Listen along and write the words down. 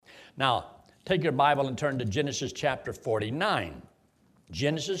Now, take your Bible and turn to Genesis chapter 49.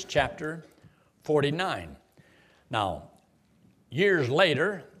 Genesis chapter 49. Now, years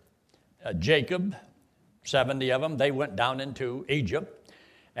later, Jacob, 70 of them, they went down into Egypt.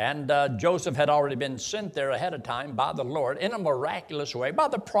 And Joseph had already been sent there ahead of time by the Lord in a miraculous way, by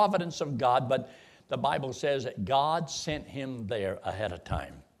the providence of God. But the Bible says that God sent him there ahead of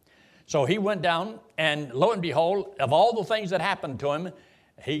time. So he went down, and lo and behold, of all the things that happened to him,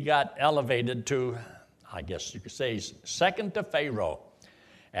 he got elevated to, I guess you could say, second to Pharaoh.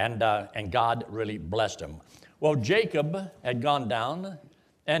 And God really blessed him. Well, Jacob had gone down,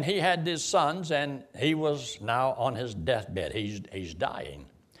 and he had his sons, and he was now on his deathbed. He's dying.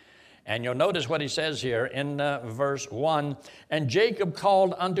 And you'll notice what he says here in verse 1. And Jacob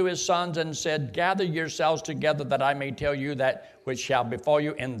called unto his sons and said, Gather yourselves together that I may tell you that which shall befall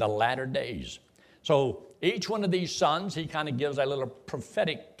you in the latter days. So each one of these sons, he kind of gives a little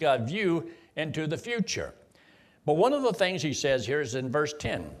prophetic view into the future. But one of the things he says here is in verse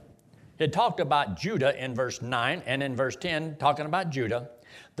 10. He talked about Judah in verse 9, and in verse 10, talking about Judah.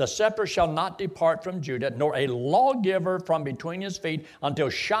 The scepter shall not depart from Judah, nor a lawgiver from between his feet, until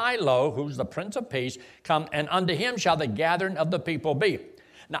Shiloh, who's the Prince of Peace, come, and unto him shall the gathering of the people be.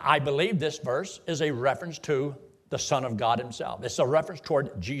 Now, I believe this verse is a reference to the Son of God himself. It's a reference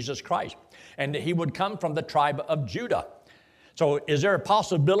toward Jesus Christ, and he would come from the tribe of Judah. So is there a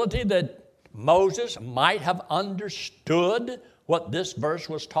possibility that Moses might have understood what this verse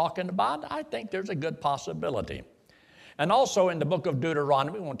was talking about? I think there's a good possibility. And also in the book of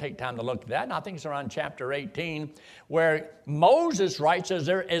Deuteronomy, we won't take time to look at that, and I think it's around chapter 18, where Moses writes, says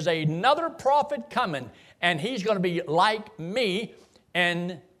there is another prophet coming, and he's going to be like me,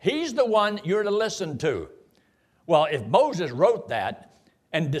 and he's the one you're to listen to. Well, if Moses wrote that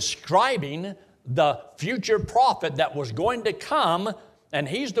and describing the future prophet that was going to come, and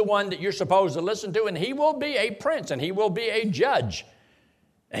he's the one that you're supposed to listen to, and he will be a prince, and he will be a judge.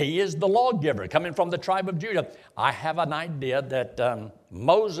 He is the lawgiver coming from the tribe of Judah. I have an idea that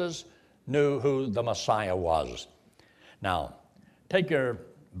Moses knew who the Messiah was. Now, take your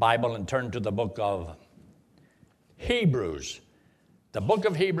Bible and turn to the book of Hebrews. The book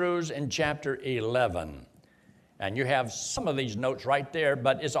of Hebrews in chapter 11. And you have some of these notes right there,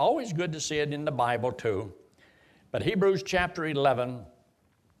 but it's always good to see it in the Bible too. But Hebrews chapter 11,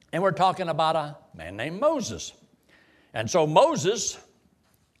 and we're talking about a man named Moses. And so Moses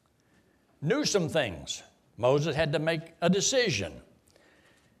knew some things. Moses had to make a decision.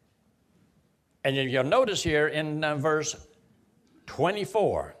 And you'll notice here in verse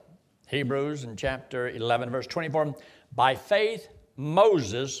 24, Hebrews in chapter 11, verse 24, by faith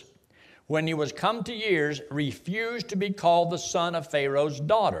Moses, when he was come to years, refused to be called the son of Pharaoh's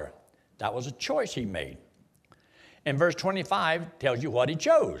daughter. That was a choice he made. And verse 25 tells you what he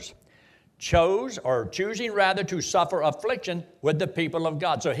chose. Choosing rather to suffer affliction with the people of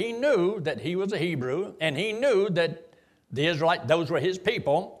God. So he knew that he was a Hebrew, and he knew that the Israelites, those were his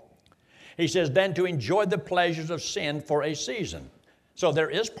people. He says, then to enjoy the pleasures of sin for a season. So there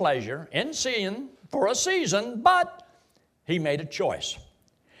is pleasure in sin for a season, but he made a choice.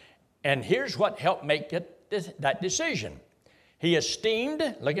 And here's what helped make that decision. He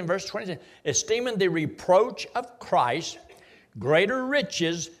esteemed, look in verse 20, esteeming the reproach of Christ greater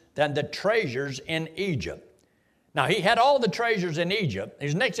riches than the treasures in Egypt. Now, he had all the treasures in Egypt.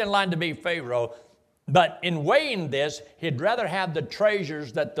 He's next in line to be Pharaoh. But in weighing this, he'd rather have the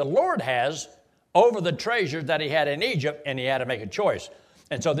treasures that the Lord has over the treasures that he had in Egypt, and he had to make a choice.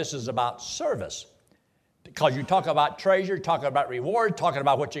 And so this is about service. Because you talk about treasure, talking about reward, talking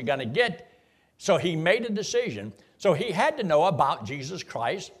about what you're going to get. So he made a decision. So he had to know about Jesus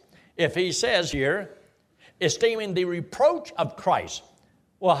Christ. If he says here, esteeming the reproach of Christ.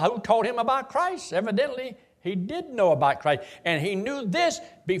 Well, who told him about Christ? Evidently, he did know about Christ. And he knew this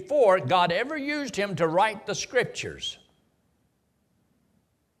before God ever used him to write the scriptures.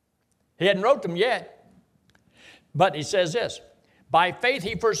 He hadn't wrote them yet. But he says this, by faith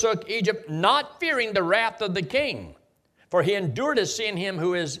he forsook Egypt, not fearing the wrath of the king, for he endured as seeing him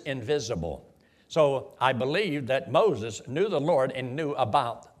who is invisible. So I believe that Moses knew the Lord and knew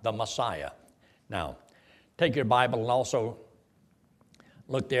about the Messiah. Now, take your Bible and also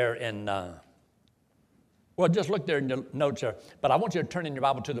look there in, just look there in the notes there. But I want you to turn in your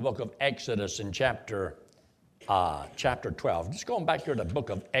Bible to the book of Exodus in chapter 12. Just going back here to the book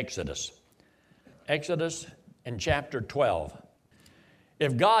of Exodus. Exodus in chapter 12.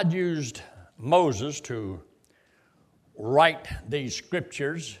 If God used Moses to write these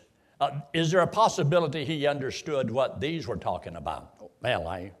scriptures, is there a possibility he understood what these were talking about? Well,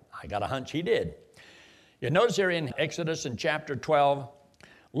 I got a hunch he did. You notice here in Exodus in chapter 12,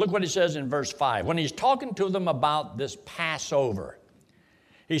 Look what he says in verse 5. When he's talking to them about this Passover,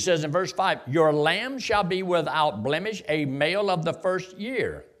 he says in verse 5, your lamb shall be without blemish, a male of the first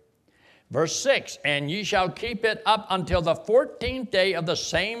year. Verse 6, and ye shall keep it up until the 14th day of the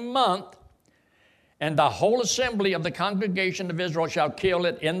same month, and the whole assembly of the congregation of Israel shall kill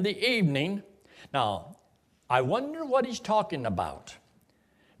it in the evening. Now, I wonder what he's talking about.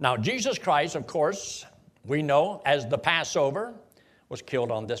 Now, Jesus Christ, of course, we know as the Passover, was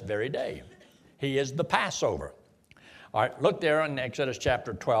killed on this very day. He is the Passover. All right, look there in Exodus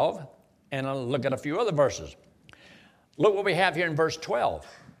chapter 12, and I'll look at a few other verses. Look what we have here in verse 12.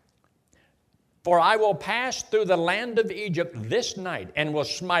 For I will pass through the land of Egypt this night, and will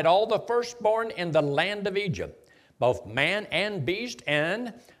smite all the firstborn in the land of Egypt, both man and beast,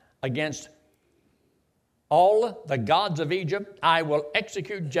 and against all the gods of Egypt I will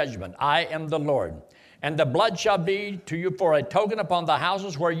execute judgment. I am the Lord. And the blood shall be to you for a token upon the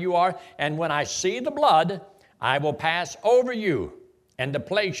houses where you are, and when I see the blood, I will pass over you, and the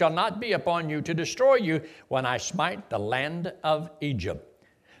plague shall not be upon you to destroy you when I smite the land of Egypt.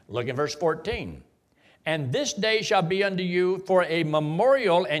 Look at verse 14. And this day shall be unto you for a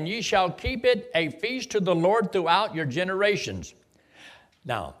memorial, and ye shall keep it a feast to the Lord throughout your generations.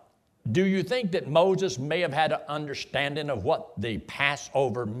 Now, do you think that Moses may have had an understanding of what the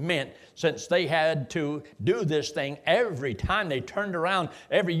Passover meant, since they had to do this thing every time they turned around?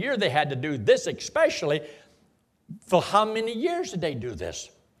 Every year they had to do this, especially. For how many years did they do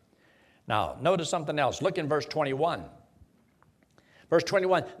this? Now, notice something else. Look in verse 21. Verse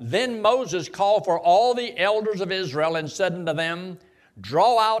 21, then Moses called for all the elders of Israel and said unto them,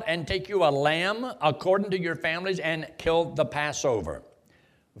 draw out and take you a lamb according to your families and kill the Passover.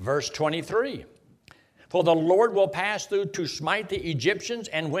 Verse 23, for the Lord will pass through to smite the Egyptians,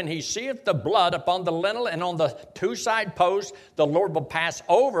 and when he seeth the blood upon the lintel and on the two side posts, the Lord will pass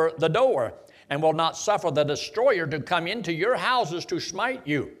over the door and will not suffer the destroyer to come into your houses to smite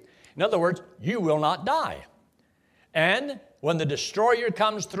you. In other words, you will not die. And when the destroyer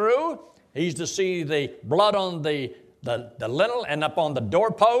comes through, he's to see the blood on the lintel and up on the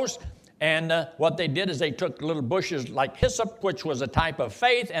doorpost. And what they did is they took little bushes like hyssop, which was a type of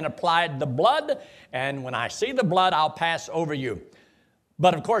faith, and applied the blood. And when I see the blood, I'll pass over you.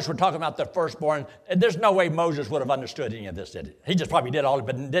 But of course, we're talking about the firstborn. There's no way Moses would have understood any of this, did he? He just probably did all of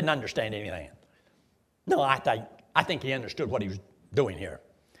it, but didn't understand anything. No, I think he understood what he was doing here.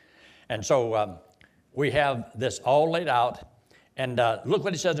 And so we have this all laid out. And look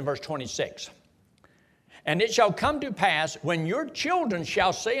what he says in verse 26. And it shall come to pass, when your children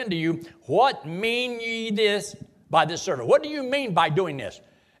shall say unto you, what mean ye this by this service? What do you mean by doing this?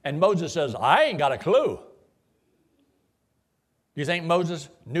 And Moses says, I ain't got a clue. You think Moses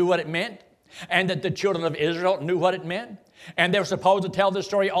knew what it meant? And that the children of Israel knew what it meant? And they were supposed to tell the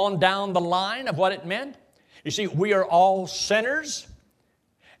story on down the line of what it meant? You see, we are all sinners,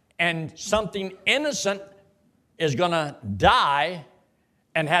 and something innocent is going to die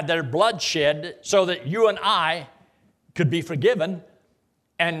and have their blood shed so that you and I could be forgiven,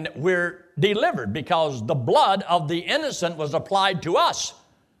 and we're delivered because the blood of the innocent was applied to us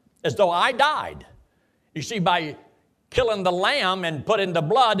as though I died. You see, by killing the lamb and putting the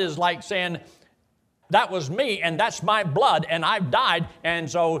blood is like saying, that was me and that's my blood and I've died,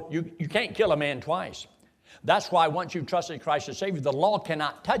 and so you can't kill a man twice. That's why once you've trusted Christ as Savior, the law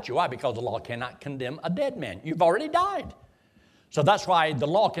cannot touch you. Why? Because the law cannot condemn a dead man. You've already died. So that's why the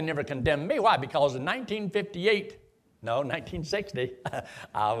law can never condemn me. Why? Because in 1960,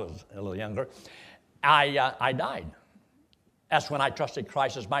 I was a little younger, I died. That's when I trusted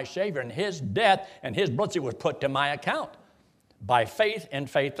Christ as my Savior, and His death and His blood was put to my account by faith and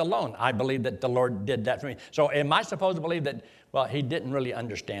faith alone. I believe that the Lord did that for me. So am I supposed to believe that, well, He didn't really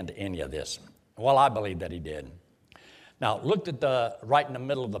understand any of this? Well, I believe that He did. Now, look at right in the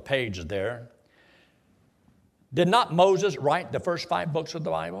middle of the page there. Did not Moses write the first 5 books of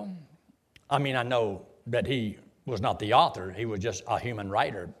the Bible? I mean, I know that he was not the author. He was just a human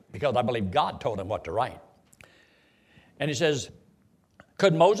writer, because I believe God told him what to write. And he says,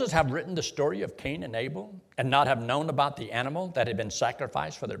 could Moses have written the story of Cain and Abel and not have known about the animal that had been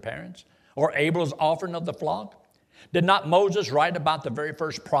sacrificed for their parents, or Abel's offering of the flock? Did not Moses write about the very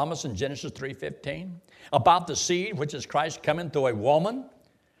first promise in Genesis 3:15, about the seed, which is Christ, coming through a woman?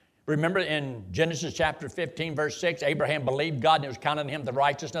 Remember in Genesis chapter 15, verse 6, Abraham believed God and it was counted on him the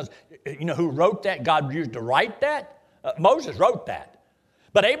righteousness. You know who wrote that? God used to write that? Moses wrote that.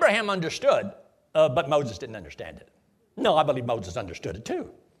 But Abraham understood, but Moses didn't understand it. No, I believe Moses understood it too.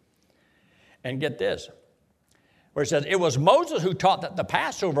 And get this. where it says, it was Moses who taught that the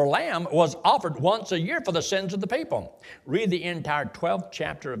Passover lamb was offered once a year for the sins of the people. Read the entire 12th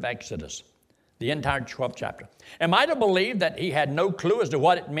chapter of Exodus, the entire 12th chapter. Am I to believe that he had no clue as to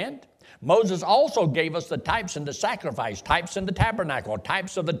what it meant? Moses also gave us the types in the sacrifice, types in the tabernacle,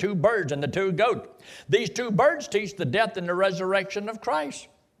 types of the two birds and the two goats. These two birds teach the death and the resurrection of Christ.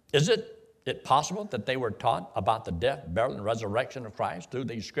 Is it possible that they were taught about the death, burial, and resurrection of Christ through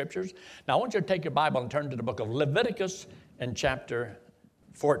these scriptures? Now, I want you to take your Bible and turn to the book of Leviticus in chapter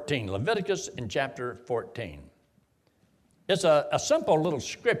 14. Leviticus in chapter 14. It's a simple little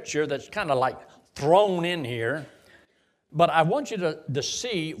scripture that's kind of like thrown in here, but I want you to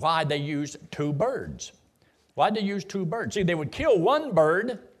see why they used two birds. Why'd they use two birds? See, they would kill one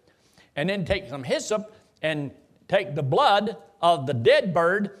bird and then take some hyssop and take the blood of the dead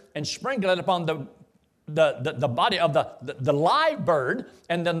bird and sprinkle it upon the body of the live bird,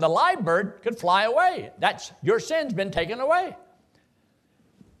 and then the live bird could fly away. That's, your sin's been taken away.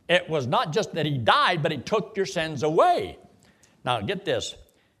 It was not just that he died, but he took your sins away. Now get this.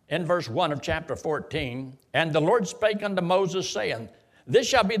 In verse 1 of chapter 14, and the Lord spake unto Moses, saying, this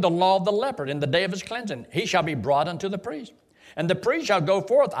shall be the law of the leopard in the day of his cleansing. He shall be brought unto the priest. And the priest shall go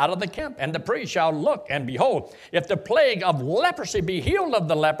forth out of the camp, and the priest shall look, and behold, if the plague of leprosy be healed of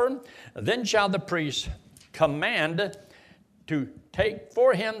the leper, then shall the priest command to take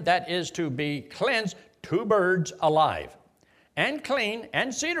for him that is to be cleansed 2 birds alive, and clean,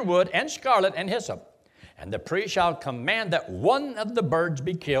 and cedar wood, and scarlet, and hyssop. And the priest shall command that one of the birds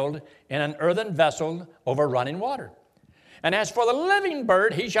be killed in an earthen vessel over running water. And as for the living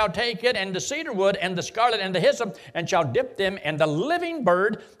bird, he shall take it and the cedar wood and the scarlet and the hyssop, and shall dip them and the living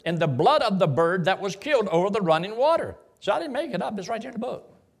bird in the blood of the bird that was killed over the running water. So I didn't make it up. It's right here in the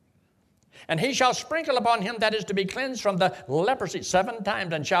book. And he shall sprinkle upon him that is to be cleansed from the leprosy 7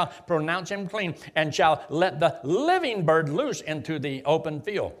 times, and shall pronounce him clean, and shall let the living bird loose into the open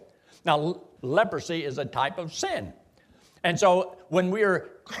field. Now, leprosy is a type of sin. And so when we are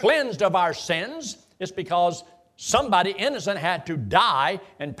cleansed of our sins, it's because somebody innocent had to die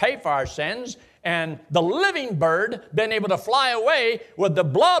and pay for our sins, and the living bird, being able to fly away with the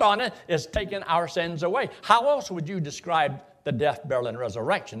blood on it, is taking our sins away. How else would you describe the death, burial, and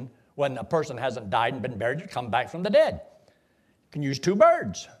resurrection when a person hasn't died and been buried to come back from the dead? You can use 2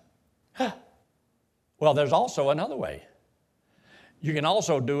 birds. Well, there's also another way. You can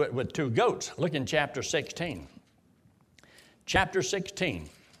also do it with 2 goats. Look in chapter 16. Chapter 16.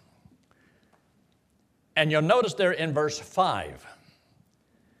 And you'll notice there in verse 5.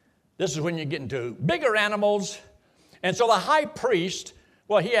 This is when you get into bigger animals. And so the high priest,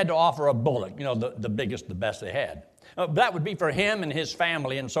 well, he had to offer a bullock, the biggest, the best they had. That would be for him and his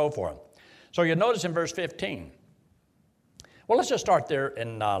family and so forth. So you'll notice in verse 15. Well, let's just start there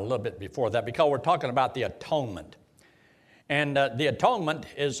in a little bit before that, because we're talking about the atonement. And the atonement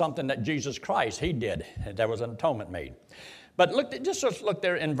is something that Jesus Christ, he did. There was an atonement made. But just look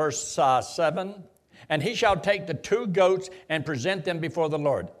there in verse 7. And he shall take the 2 goats and present them before the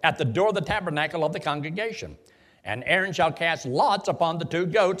Lord at the door of the tabernacle of the congregation. And Aaron shall cast lots upon the 2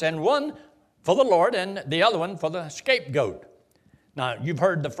 goats, and one for the Lord and the other one for the scapegoat. Now, you've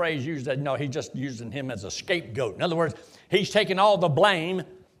heard the phrase used that, he's just using him as a scapegoat. In other words, he's taking all the blame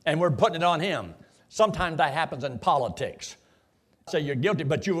and we're putting it on him. Sometimes that happens in politics. Say you're guilty,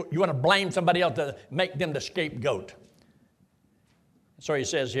 but you want to blame somebody else to make them the scapegoat. So he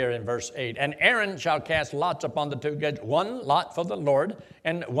says here in verse 8, and Aaron shall cast lots upon the 2 goats, 1 lot for the Lord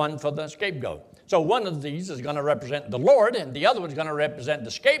and 1 for the scapegoat. So one of these is going to represent the Lord, and the other one is going to represent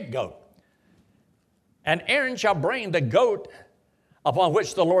the scapegoat. And Aaron shall bring the goat upon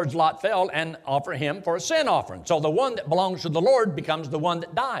which the Lord's lot fell and offer him for a sin offering. So the one that belongs to the Lord becomes the one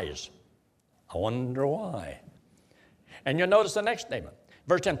that dies. I wonder why. And you'll notice the next statement.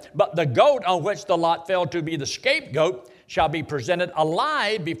 Verse 10, but the goat on which the lot fell to be the scapegoat shall be presented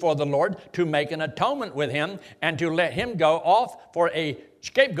alive before the Lord to make an atonement with him, and to let him go off for a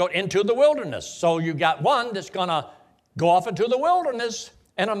scapegoat into the wilderness. So you got one that's going to go off into the wilderness,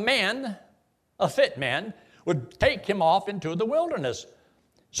 and a fit man, would take him off into the wilderness.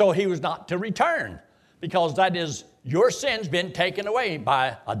 So he was not to return, because that is, your sin's been taken away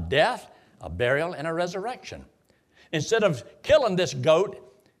by a death, a burial, and a resurrection. Instead of killing this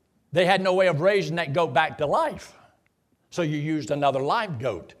goat, they had no way of raising that goat back to life. So you used another live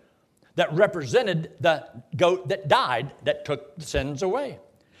goat that represented the goat that died, that took the sins away.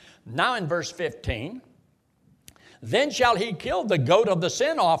 Now in verse 15, then shall he kill the goat of the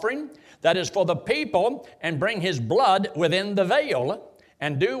sin offering that is for the people, and bring his blood within the veil,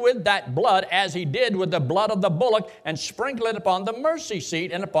 and do with that blood as he did with the blood of the bullock, and sprinkle it upon the mercy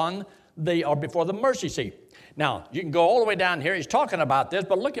seat and before the mercy seat. Now, you can go all the way down here. He's talking about this,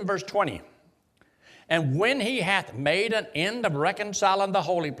 but look in verse 20. And when he hath made an end of reconciling the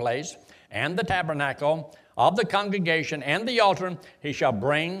holy place and the tabernacle of the congregation and the altar, he shall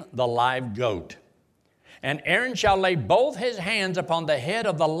bring the live goat. And Aaron shall lay both his hands upon the head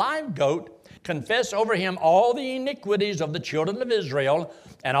of the live goat, confess over him all the iniquities of the children of Israel,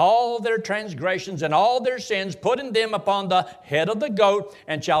 and all their transgressions and all their sins, putting them upon the head of the goat,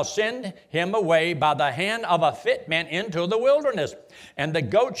 and shall send him away by the hand of a fit man into the wilderness. And the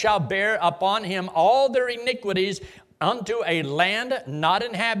goat shall bear upon him all their iniquities unto a land not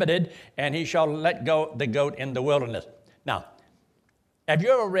inhabited, and he shall let go the goat in the wilderness. Now, have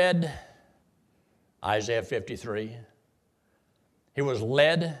you ever read Isaiah 53? He was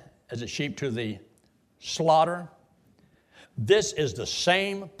led as a sheep to the slaughter. This is the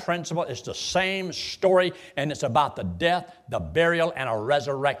same principle. It's the same story, and it's about the death, the burial, and a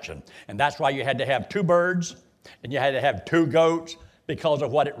resurrection. And that's why you had to have 2 birds, and you had to have 2 goats, because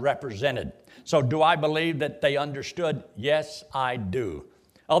of what it represented. So do I believe that they understood? Yes, I do.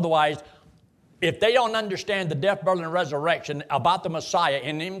 Otherwise, if they don't understand the death, burial, and resurrection about the Messiah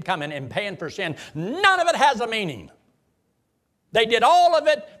and him coming and paying for sin, none of it has a meaning. They did all of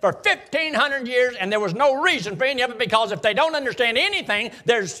it for 1,500 years, and there was no reason for any of it, because if they don't understand anything,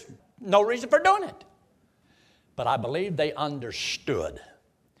 there's no reason for doing it. But I believe they understood.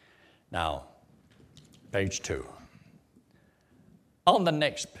 Now, page 2. On the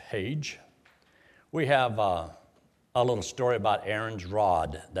next page, we have a little story about Aaron's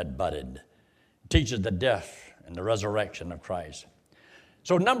rod that budded. It teaches the death and the resurrection of Christ.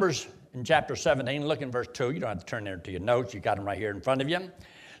 So Numbers in chapter 17, look in verse 2. You don't have to turn there to your notes. You got them right here in front of you.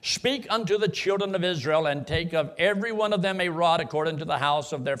 Speak unto the children of Israel, and take of every one of them a rod according to the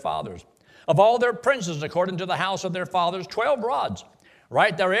house of their fathers. Of all their princes according to the house of their fathers, 12 rods.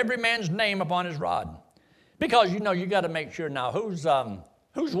 Write there every man's name upon his rod. Because, you know, you got to make sure now, who's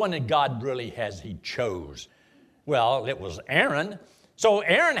one that God really he chose? Well, it was Aaron. So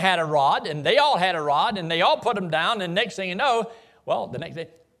Aaron had a rod, and they all had a rod, and they all put them down, and next thing you know, well, the next day,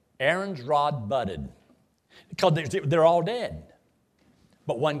 Aaron's rod budded. Because they're all dead.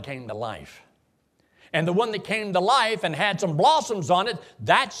 But one came to life. And the one that came to life and had some blossoms on it,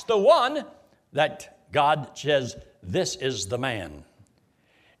 that's the one that God says, this is the man.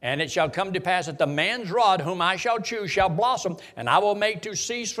 And it shall come to pass that the man's rod whom I shall choose shall blossom, and I will make to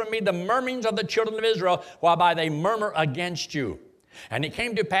cease from me the murmurings of the children of Israel, whereby they murmur against you. And it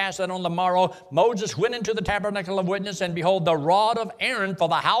came to pass that on the morrow Moses went into the tabernacle of witness, and behold, the rod of Aaron for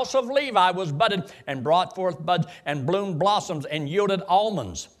the house of Levi was budded, and brought forth buds, and bloomed blossoms, and yielded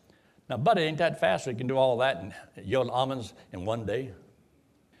almonds. Now, budded ain't that fast, so you can do all that and yield almonds in one day.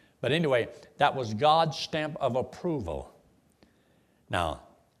 But anyway, that was God's stamp of approval. Now,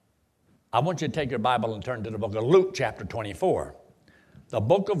 I want you to take your Bible and turn to the book of Luke, chapter 24. The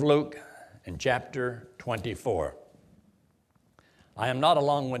book of Luke in chapter 24. I am not a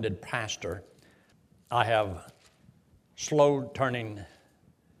long-winded pastor. I have slow-turning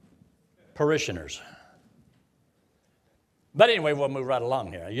parishioners. But anyway, we'll move right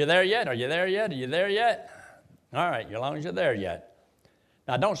along here. Are you there yet? Are you there yet? Are you there yet? All right, as long as you're there yet.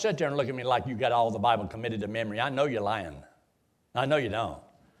 Now, don't sit there and look at me like you got all the Bible committed to memory. I know you're lying. I know you don't.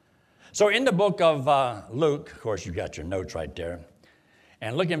 So in the book of Luke, of course, you've got your notes right there.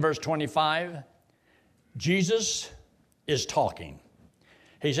 And look in verse 25. Jesus is talking.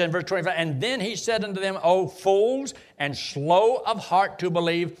 He said in verse 25, and then he said unto them, O fools, and slow of heart to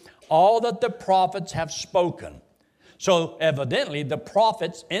believe all that the prophets have spoken. So evidently the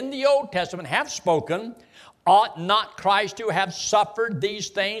prophets in the Old Testament have spoken. Ought not Christ to have suffered these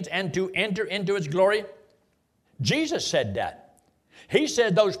things and to enter into his glory? Jesus said that. He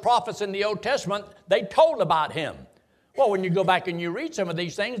said those prophets in the Old Testament, they told about him. Well, when you go back and you read some of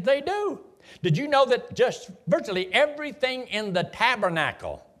these things, they do. Did you know that just virtually everything in the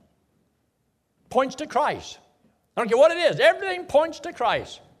tabernacle points to Christ? I don't care what it is. Everything points to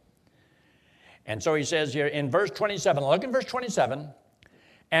Christ. And so he says here in verse 27, look in verse 27,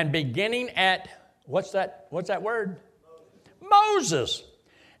 and beginning at, what's that word? Moses.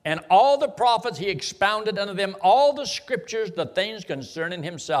 And all the prophets he expounded unto them all the scriptures, the things concerning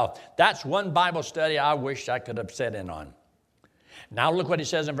himself. That's one Bible study I wish I could have sat in on. Now look what he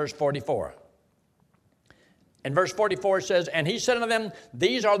says in verse 44. In verse 44 it says, and he said unto them,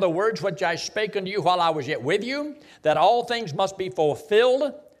 these are the words which I spake unto you while I was yet with you, that all things must be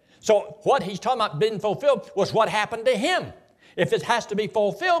fulfilled. So what he's talking about being fulfilled was what happened to him. If it has to be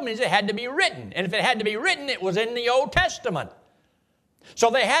fulfilled, it means it had to be written. And if it had to be written, it was in the Old Testament. So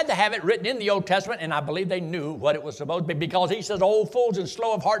they had to have it written in the Old Testament, and I believe they knew what it was supposed to be, because he says, "O fools and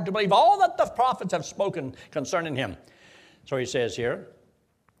slow of heart to believe all that the prophets have spoken concerning him." So he says here,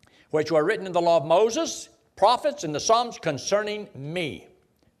 "which were written in the law of Moses, prophets, and the Psalms concerning me."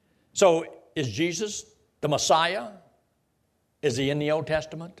 So is Jesus the Messiah? Is he in the Old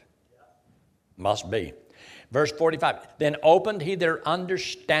Testament? Must be. Verse 45, "Then opened he their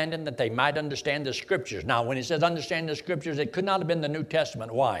understanding that they might understand the Scriptures." Now, when he says understand the Scriptures, it could not have been the New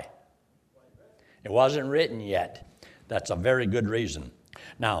Testament. Why? It wasn't written yet. That's a very good reason.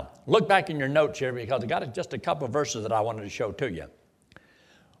 Now, look back in your notes here, because I got just a couple of verses that I wanted to show to you.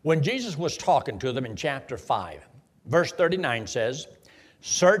 When Jesus was talking to them in chapter 5, verse 39 says,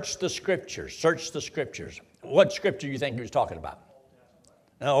 "Search the Scriptures, search the Scriptures." What Scripture do you think he was talking about?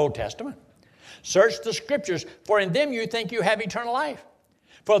 The Old Testament. "Search the Scriptures, for in them you think you have eternal life.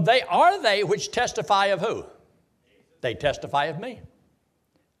 For they are they which testify of" who? They testify of me.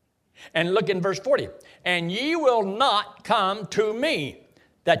 And look in verse 40. "And ye will not come to me,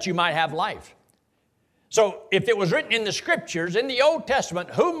 that you might have life." So if it was written in the Scriptures, in the Old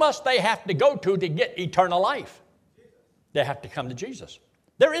Testament, who must they have to go to get eternal life? They have to come to Jesus.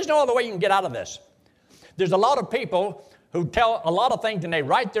 There is no other way you can get out of this. There's a lot of people who tell a lot of things, and they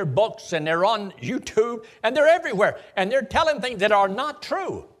write their books, and they're on YouTube, and they're everywhere, and they're telling things that are not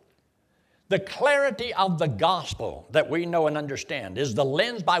true. The clarity of the gospel that we know and understand is the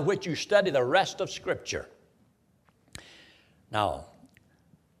lens by which you study the rest of Scripture. Now,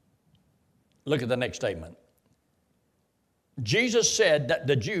 look at the next statement. Jesus said that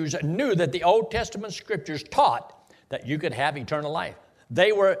the Jews knew that the Old Testament Scriptures taught that you could have eternal life.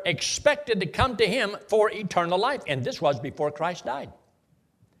 They were expected to come to him for eternal life. And this was before Christ died.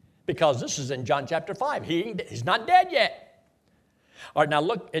 Because this is in John chapter 5. He's not dead yet. All right, now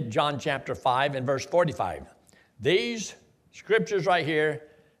look at John chapter 5 and verse 45. These scriptures right here,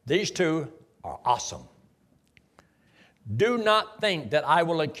 these two are awesome. "Do not think that I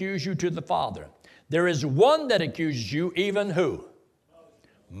will accuse you to the Father. There is one that accuses you, even" who?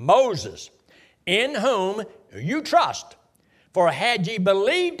 Moses, "in whom you trust. For had ye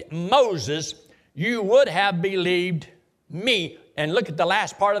believed Moses, you would have believed me." And look at the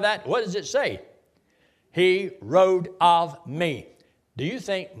last part of that. What does it say? "He wrote of me." Do you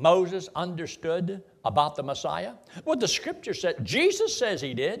think Moses understood about the Messiah? Well, the Scripture said, Jesus says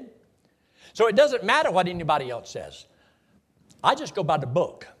he did. So it doesn't matter what anybody else says. I just go by the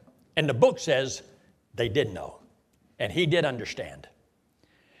book. And the book says they did know. And he did understand.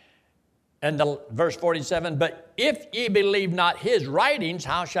 And verse 47, "But if ye believe not his writings,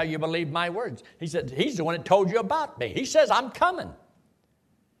 how shall you believe my words?" He said, he's the one that told you about me. He says, I'm coming.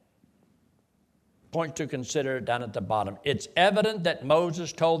 Point to consider down at the bottom. "It's evident that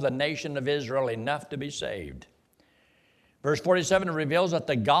Moses told the nation of Israel enough to be saved." Verse 47 reveals that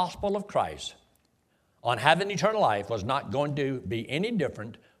the gospel of Christ on having eternal life was not going to be any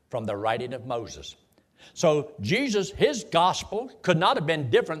different from the writing of Moses. So Jesus, his gospel could not have been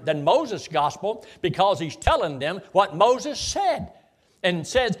different than Moses' gospel, because he's telling them what Moses said, and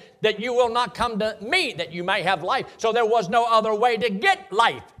says that you will not come to me that you may have life. So there was no other way to get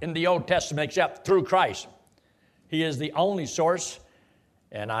life in the Old Testament except through Christ. He is the only source,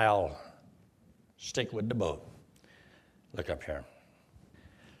 and I'll stick with the book. Look up here.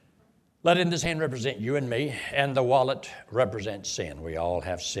 "Let in this hand represent you and me, and the wallet represents sin." We all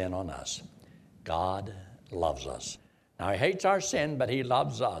have sin on us. God loves us. Now, he hates our sin, but he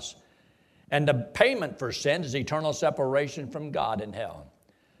loves us. And the payment for sin is eternal separation from God in hell.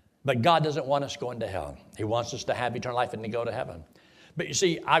 But God doesn't want us going to hell. He wants us to have eternal life and to go to heaven. But you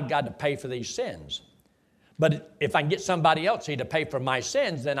see, I've got to pay for these sins. But if I can get somebody else here to pay for my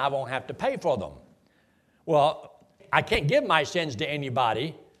sins, then I won't have to pay for them. Well, I can't give my sins to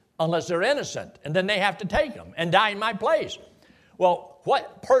anybody unless they're innocent. And then they have to take them and die in my place. Well,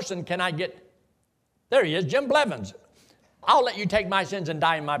 what person can I get? There he is, Jim Blevins. "I'll let you take my sins and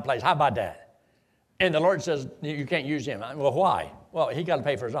die in my place." How about that? And the Lord says, you can't use him. Well, why? Well, he got to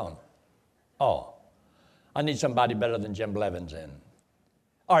pay for his own. Oh, I need somebody better than Jim Blevins in.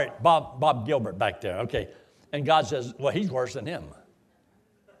 All right, Bob Gilbert back there. Okay. And God says, well, he's worse than him.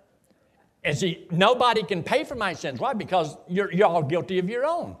 And see, nobody can pay for my sins. Why? Because you're all guilty of your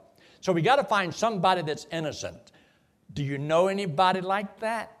own. So we got to find somebody that's innocent. Do you know anybody like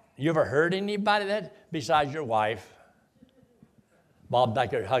that? You ever heard anybody that besides your wife? Bob back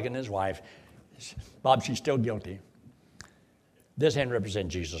there hugging his wife. Bob, she's still guilty. This hand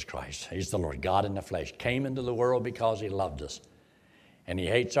represents Jesus Christ. He's the Lord God in the flesh. Came into the world because he loved us. And he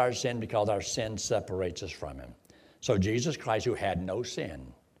hates our sin because our sin separates us from him. So Jesus Christ, who had no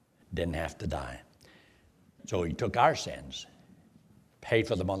sin, didn't have to die. So he took our sins paid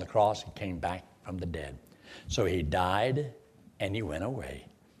for them on the cross, and came back from the dead. So he died and he went away.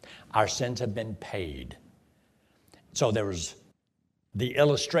 Our sins have been paid. So there was the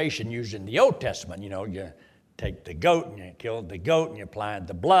illustration used in the Old Testament. You know, you take the goat and you kill the goat and you apply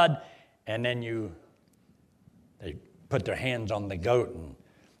the blood, and then they put their hands on the goat and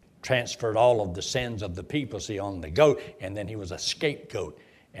transferred all of the sins of the people, see, on the goat, and then he was a scapegoat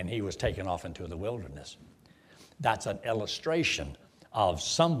and he was taken off into the wilderness. That's an illustration of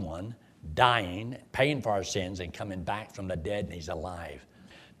someone dying, paying for our sins, and coming back from the dead, and he's alive.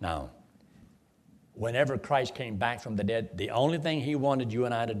 Now, whenever Christ came back from the dead, the only thing he wanted you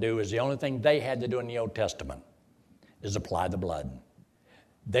and I to do is the only thing they had to do in the Old Testament is apply the blood.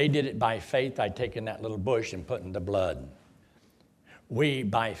 They did it by faith by taking that little bush and putting the blood. We,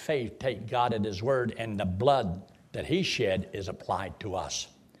 by faith, take God at his word, and the blood that he shed is applied to us.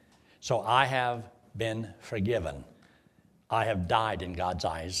 So I have been forgiven. I have died in God's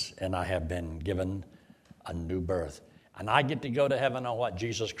eyes, and I have been given a new birth. And I get to go to heaven on what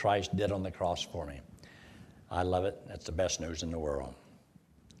Jesus Christ did on the cross for me. I love it. That's the best news in the world.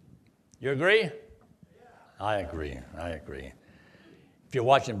 You agree? Yeah. I agree. If you're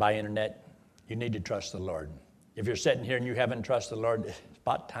watching by internet, you need to trust the Lord. If you're sitting here and you haven't trusted the Lord, it's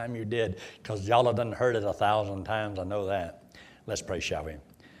about time you did, because y'all have done heard it 1,000 times. I know that. Let's pray, shall we?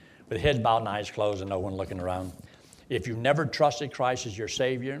 With heads bowed and eyes closed and no one looking around. If you've never trusted Christ as your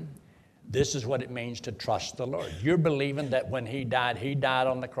Savior, this is what it means to trust the Lord. You're believing that when he died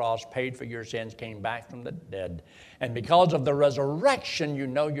on the cross, paid for your sins, came back from the dead. And because of the resurrection, you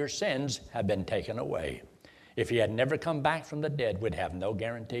know your sins have been taken away. If he had never come back from the dead, we'd have no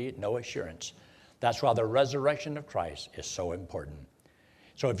guarantee, no assurance. That's why the resurrection of Christ is so important.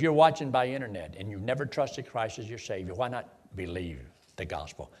 So if you're watching by internet and you've never trusted Christ as your Savior, why not believe the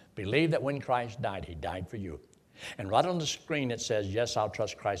gospel? Believe that when Christ died, he died for you. And right on the screen it says, yes, I'll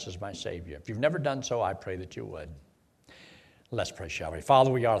trust Christ as my Savior. If you've never done so, I pray that you would. Let's pray, shall we?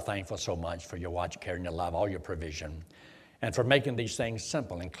 Father, we are thankful so much for your watch, care, and your love, all your provision, and for making these things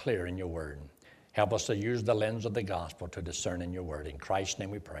simple and clear in your word. Help us to use the lens of the gospel to discern in your word. In Christ's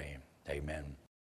name we pray. Amen.